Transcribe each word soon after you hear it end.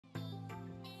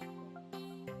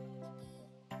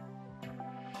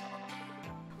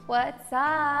What's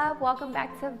up? Welcome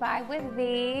back to Vibe with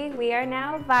V. We are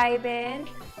now vibing.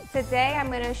 Today I'm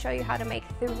going to show you how to make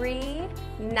 3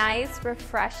 nice,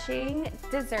 refreshing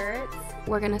desserts.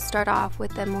 We're going to start off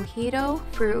with the Mojito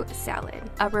fruit salad.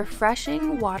 A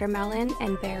refreshing watermelon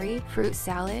and berry fruit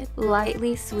salad,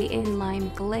 lightly sweetened lime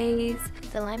glaze.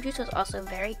 The lime juice was also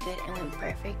very good and went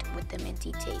perfect with the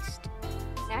minty taste.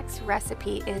 Next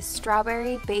recipe is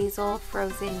strawberry basil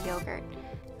frozen yogurt.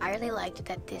 I really liked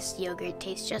that this yogurt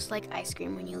tastes just like ice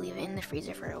cream when you leave it in the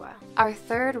freezer for a while. Our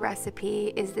third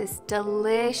recipe is this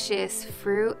delicious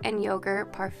fruit and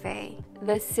yogurt parfait.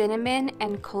 The cinnamon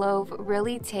and clove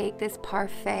really take this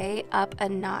parfait up a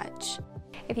notch.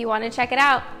 If you want to check it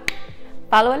out,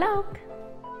 follow along.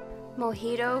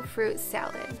 Mojito fruit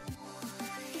salad.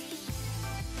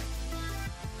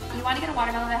 You want to get a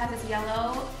watermelon that has this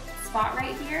yellow spot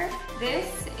right here.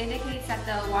 This indicates that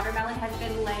the watermelon has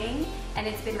been laying and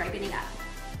it's been ripening up.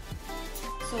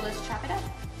 So let's chop it up.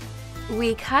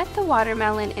 We cut the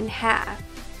watermelon in half,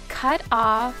 cut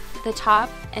off the top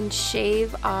and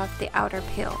shave off the outer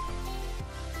peel.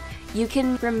 You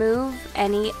can remove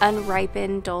any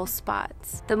unripened dull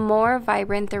spots. The more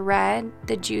vibrant the red,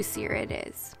 the juicier it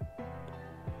is.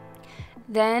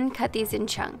 Then cut these in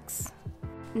chunks.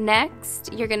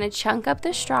 Next, you're gonna chunk up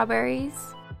the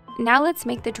strawberries. Now let's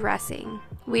make the dressing.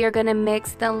 We are gonna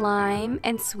mix the lime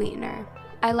and sweetener.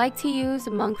 I like to use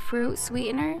monk fruit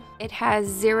sweetener. It has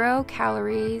 0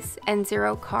 calories and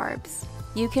 0 carbs.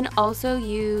 You can also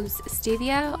use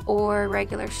stevia or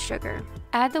regular sugar.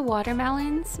 Add the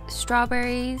watermelons,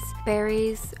 strawberries,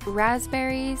 berries,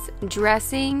 raspberries,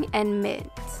 dressing, and mint.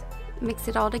 Mix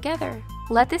it all together.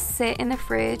 Let this sit in the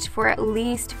fridge for at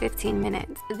least 15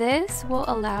 minutes. This will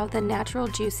allow the natural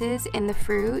juices in the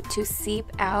fruit to seep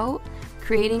out,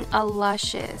 creating a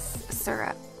luscious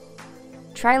syrup.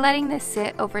 Try letting this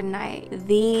sit overnight.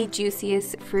 The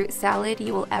juiciest fruit salad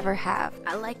you will ever have.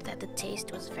 I like that the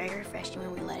taste was very refreshing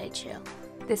when we let it chill.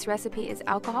 This recipe is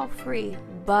alcohol-free,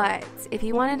 but if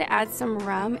you wanted to add some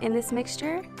rum in this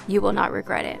mixture, you will not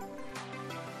regret it.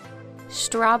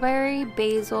 Strawberry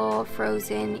basil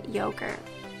frozen yogurt.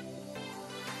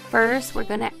 First, we're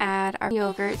gonna add our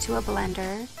yogurt to a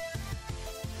blender,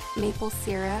 maple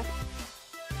syrup,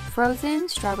 frozen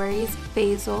strawberries,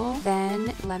 basil,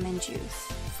 then lemon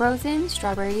juice. Frozen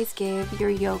strawberries give your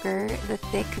yogurt the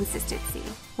thick consistency.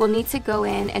 We'll need to go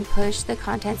in and push the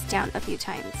contents down a few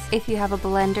times. If you have a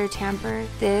blender tamper,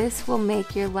 this will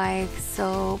make your life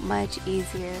so much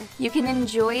easier. You can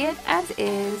enjoy it as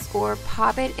is or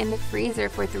pop it in the freezer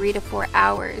for 3 to 4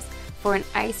 hours for an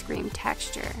ice cream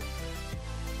texture.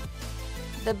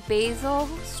 The basil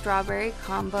strawberry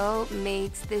combo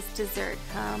makes this dessert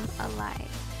come alive.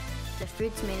 The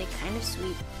fruits made it kind of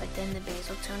sweet, but then the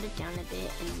basil toned it down a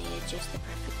bit and made it just the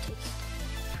perfect taste.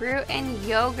 Fruit and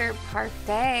yogurt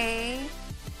parfait.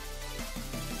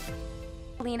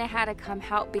 Lena had to come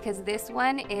help because this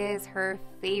one is her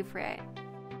favorite.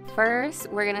 First,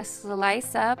 we're gonna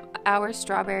slice up our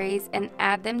strawberries and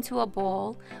add them to a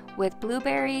bowl with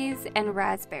blueberries and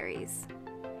raspberries.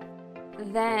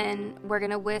 Then we're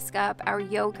gonna whisk up our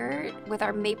yogurt with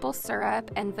our maple syrup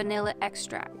and vanilla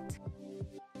extract.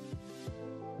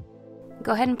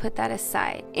 Go ahead and put that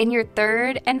aside. In your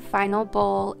third and final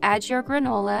bowl, add your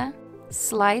granola,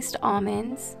 sliced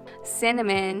almonds,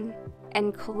 cinnamon,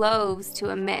 and cloves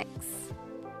to a mix.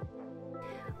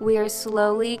 We are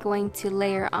slowly going to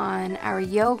layer on our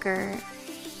yogurt,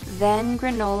 then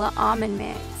granola almond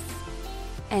mix,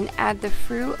 and add the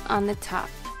fruit on the top.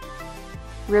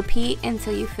 Repeat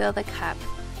until you fill the cup.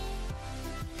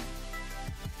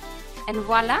 And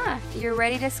voila, you're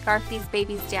ready to scarf these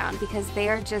babies down because they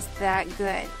are just that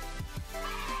good.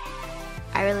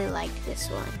 I really liked this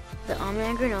one. The almond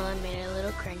and granola made it a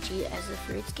little crunchy as the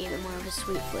fruits gave it more of a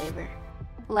sweet flavor.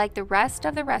 Like the rest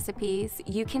of the recipes,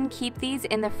 you can keep these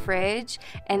in the fridge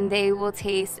and they will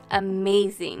taste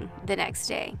amazing the next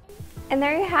day. And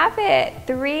there you have it,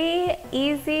 3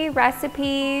 easy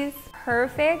recipes.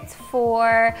 Perfect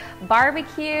for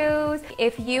barbecues.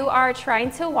 If you are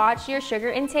trying to watch your sugar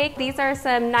intake, these are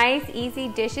some nice, easy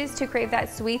dishes to crave that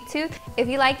sweet tooth. If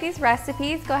you like these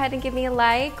recipes, go ahead and give me a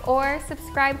like or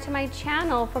subscribe to my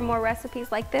channel for more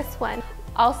recipes like this one.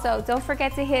 Also, don't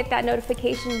forget to hit that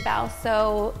notification bell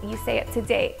so you stay up to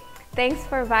date. Thanks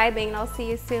for vibing, and I'll see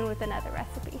you soon with another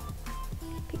recipe.